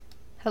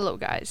Hello,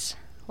 guys.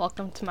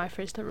 Welcome to my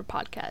first ever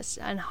podcast,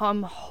 and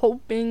I'm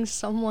hoping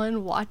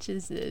someone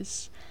watches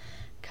this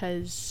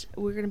because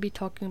we're going to be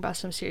talking about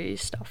some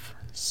serious stuff.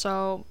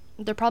 So,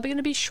 they're probably going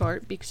to be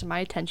short because of my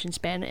attention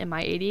span and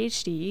my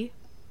ADHD,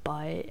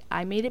 but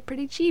I made it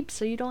pretty cheap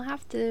so you don't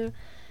have to,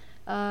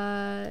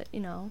 yeah.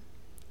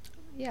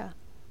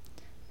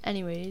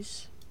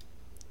 Anyways,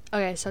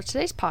 okay, so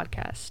today's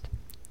podcast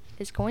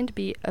is going to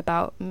be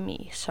about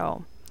me.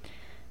 So,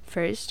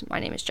 first, my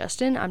name is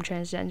Justin. I'm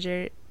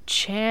transgender,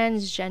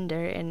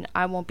 and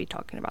I won't be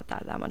talking about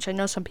that much. I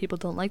know some people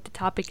don't like the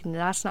topic, and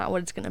that's not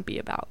what it's going to be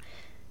about.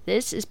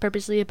 This is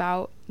purposely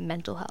about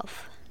mental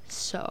health.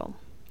 So,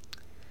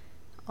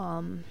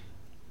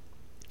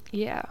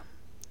 yeah.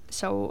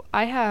 So,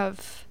 I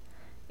have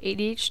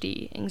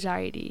ADHD,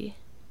 anxiety,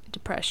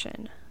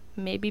 depression,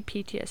 maybe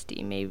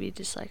PTSD, maybe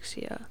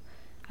dyslexia.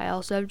 I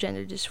also have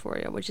gender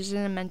dysphoria, which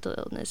isn't a mental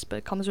illness, but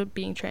it comes with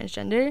being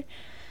transgender.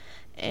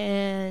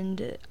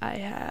 And I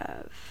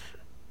have...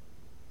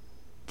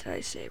 Did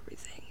I say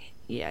everything?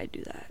 Yeah, I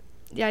do that.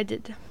 Yeah, I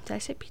did. Did I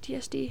say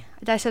PTSD?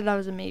 I said that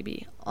was a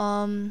maybe.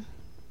 I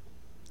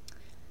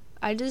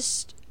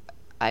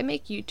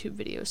make YouTube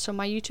videos. So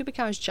my YouTube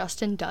account is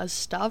Justin Does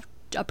Stuff.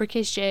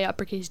 Uppercase J,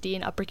 uppercase D,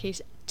 and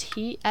uppercase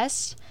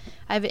TS.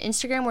 I have an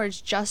Instagram where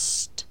it's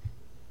just.n,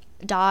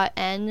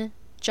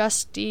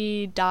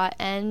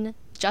 justy.n,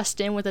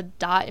 Justin with a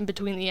dot in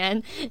between the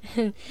N.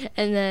 And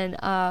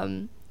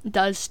then,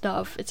 Does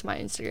Stuff. It's my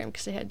Instagram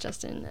because I had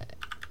Justin,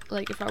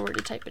 like if I were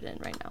to type it in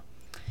right now.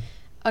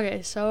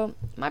 Okay, so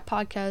my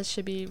podcast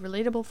should be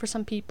relatable for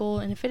some people,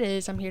 and if it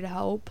is, I'm here to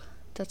help.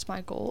 That's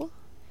my goal.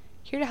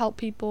 Here to help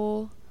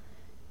people,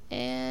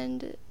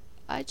 and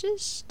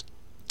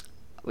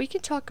we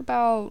can talk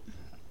about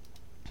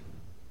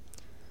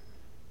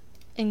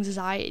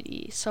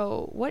anxiety.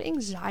 So, what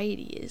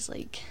anxiety is,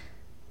 like,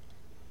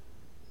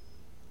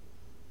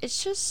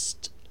 it's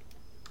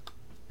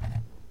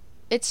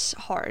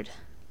hard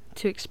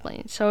to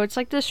explain. So it's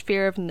like this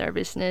fear of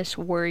nervousness,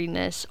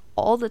 worriness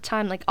all the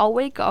time. Like, I'll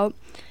wake up,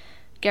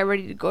 get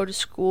ready to go to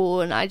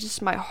school, and I'm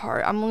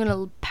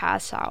gonna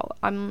pass out.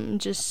 I'm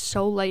just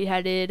so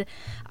lightheaded.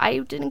 I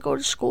didn't go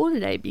to school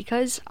today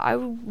because I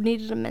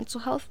needed a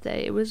mental health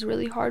day. It was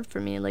really hard for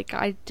me. Like,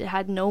 I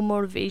had no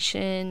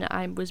motivation.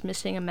 I was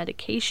missing a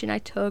medication I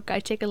took.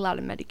 I take a lot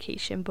of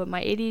medication, but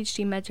my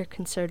ADHD meds are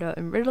Concerta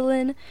and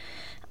Ritalin.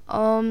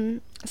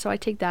 So I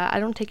take that.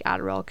 I don't take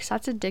Adderall because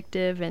that's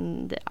addictive,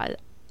 and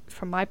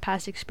from my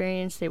past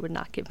experience, they would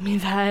not give me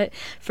that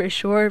for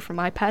sure, from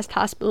my past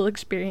hospital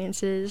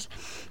experiences.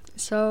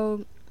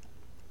 So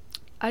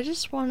I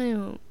just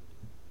I'll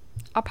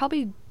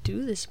probably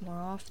do this more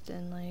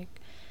often. Like,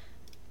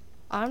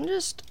 I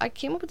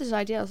came up with this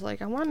idea. I was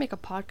like, I want to make a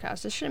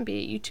podcast. This shouldn't be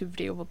a YouTube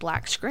video with a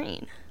black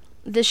screen.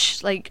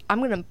 I'm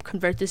going to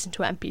convert this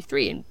into an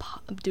MP3 and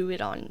do it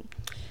on,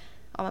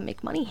 I'm going to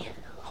make money.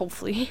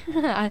 Hopefully.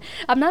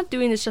 I'm not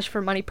doing this just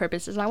for money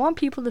purposes. I want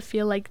people to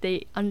feel like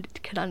they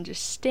could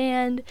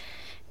understand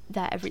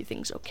that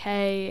everything's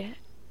okay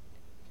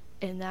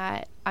and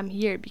that I'm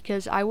here,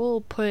 because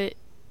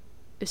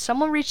if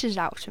someone reaches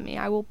out to me,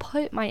 I will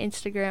put my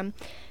Instagram,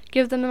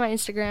 give them my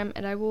Instagram,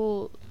 and I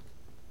will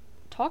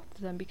talk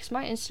to them, because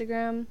my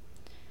Instagram,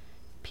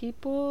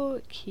 people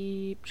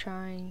keep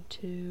trying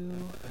to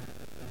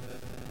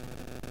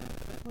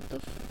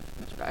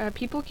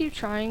people keep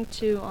trying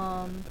to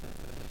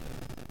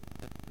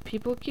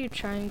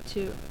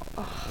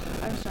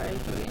I'm sorry, I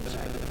keep getting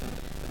started.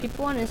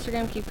 People on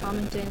Instagram keep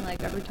commenting,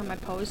 like, every time I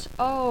post,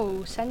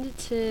 send it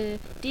to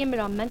DM it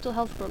on mental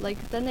health, for,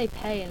 like, then they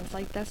pay, and it's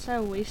like, that's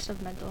a waste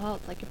of mental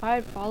health. Like, if I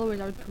had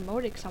followers, I would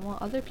promote it, because I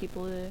want other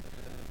people to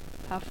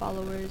have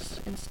followers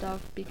and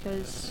stuff,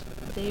 because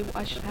they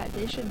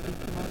should be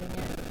promoting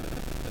it,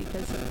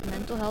 because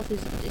mental health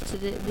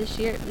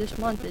this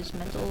month is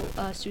mental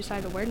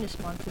suicide awareness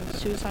month, and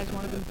suicide is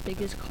one of the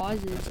biggest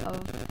causes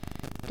of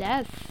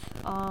death.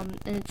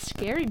 And it's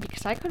scary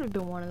because I could have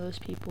been one of those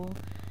people.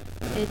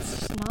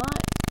 It's not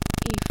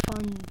a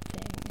fun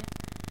thing.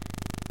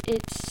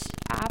 It's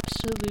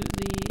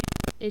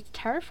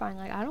terrifying.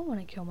 Like, I don't want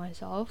to kill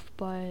myself,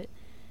 but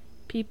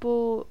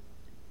people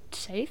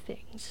say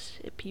things.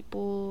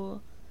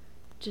 People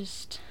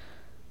just,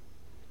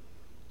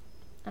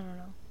 I don't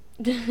know.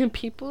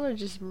 People are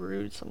just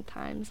rude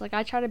sometimes. Like,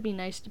 I try to be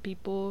nice to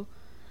people.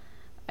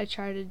 I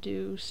try to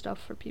do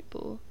stuff for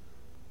people.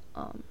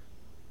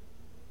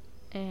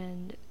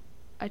 And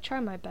I try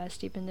my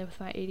best, even with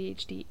my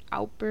ADHD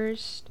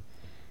outburst.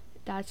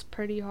 That's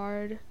pretty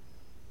hard.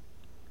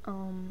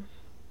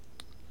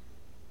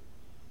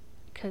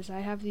 Because I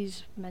have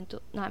these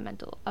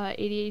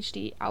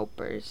ADHD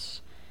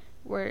outbursts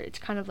where it's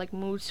kind of like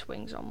mood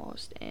swings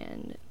almost.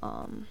 And,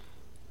 I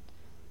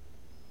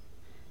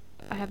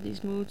have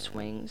these mood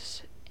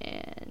swings,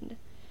 and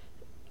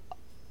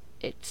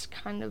it's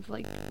kind of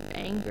like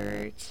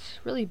anger. It's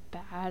really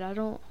bad. I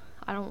don't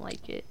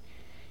like it.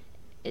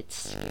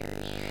 It's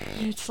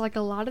scary. It's like,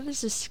 a lot of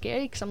this is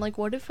scary, because I'm like,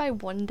 what if I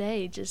one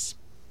day just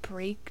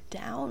break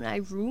down. I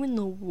ruin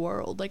the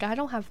world. Like, I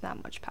don't have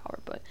that much power,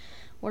 but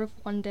what if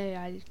one day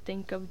I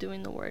think of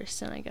doing the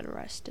worst and I get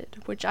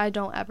arrested, which I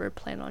don't ever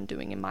plan on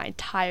doing in my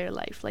entire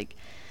life. Like,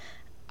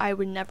 I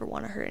would never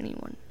want to hurt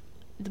anyone.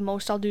 The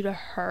most I'll do to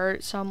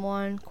hurt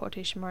someone,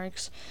 quotation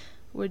marks,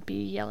 would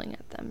be yelling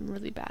at them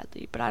really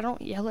badly. But I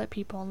don't yell at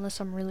people unless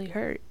I'm really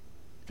hurt.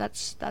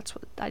 That's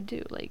what I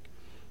do. Like,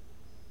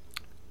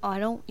 I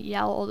don't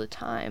yell all the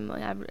time.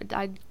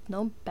 I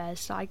know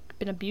best. I've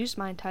been abused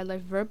my entire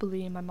life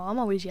verbally, and my mom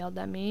always yelled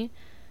at me.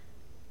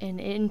 And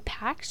it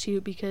impacts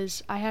you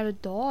because I had a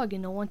dog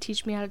and no one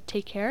teach me how to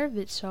take care of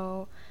it.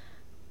 So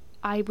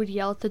I would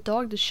yell at the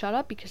dog to shut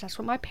up because that's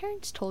what my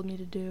parents told me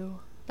to do.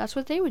 That's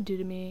what they would do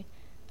to me.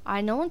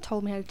 No one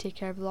told me how to take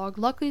care of the dog.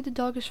 Luckily, the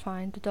dog is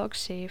fine. The dog's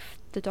safe.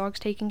 The dog's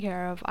taken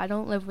care of. I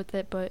don't live with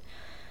it, but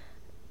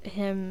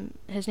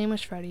his name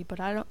was Freddie,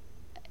 but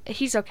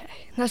he's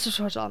okay. That's just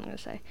all I'm gonna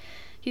say.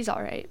 He's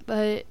alright.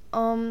 But,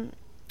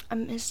 I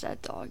miss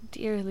that dog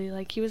dearly.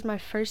 Like, he was my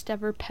first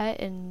ever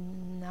pet,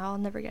 and now I'll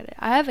never get it.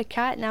 I have a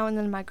cat now, and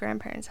then my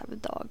grandparents have a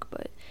dog,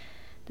 but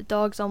the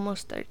dog's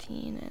almost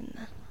 13,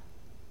 and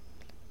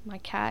my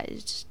cat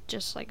is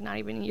just like not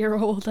even a year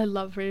old. I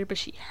love her, but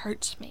she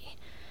hurts me.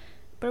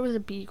 But it was a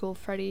beagle,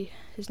 Freddie.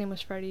 His name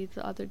was Freddie,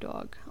 the other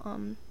dog.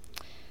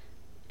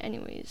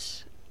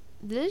 Anyways,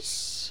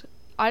 this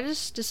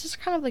is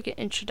kind of like an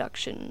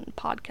introduction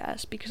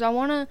podcast because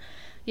what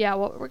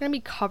we're going to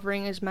be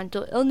covering is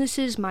mental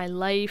illnesses, my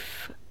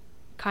life,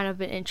 kind of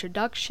an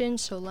introduction.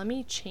 So let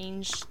me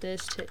change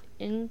this to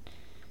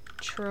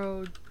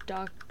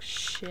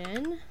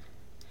introduction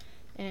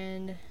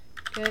and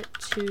get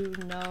to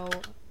know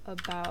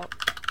about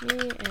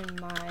me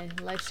and my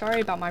life.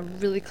 Sorry about my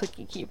really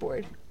clicky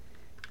keyboard.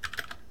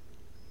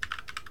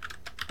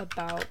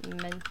 About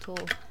mental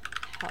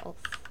health.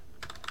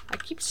 I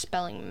keep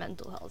spelling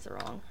mental health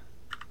wrong.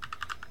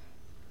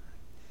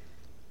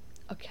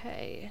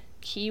 Okay,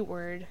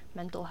 keyword,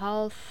 mental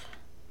health,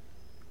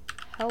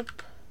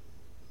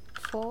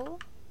 helpful.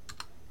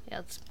 Yeah,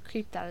 let's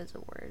keep that as a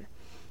word.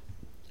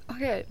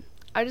 Okay,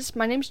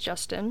 my name's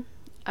Justin.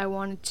 I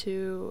wanted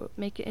to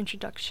make an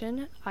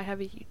introduction. I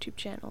have a YouTube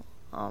channel.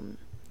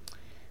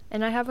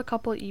 And I have a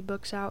couple of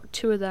ebooks out.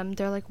 2 of them,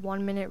 they're like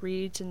 1-minute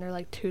reads and they're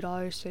like $2,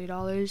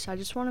 $3. I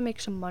just want to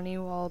make some money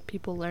while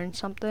people learn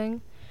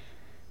something.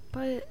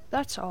 But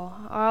that's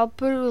all. I'll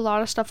put a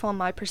lot of stuff on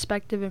my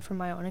perspective and from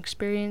my own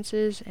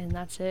experiences, and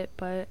that's it.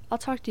 But I'll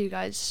talk to you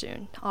guys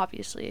soon,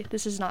 obviously.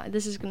 This is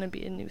going to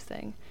be a new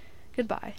thing. Goodbye.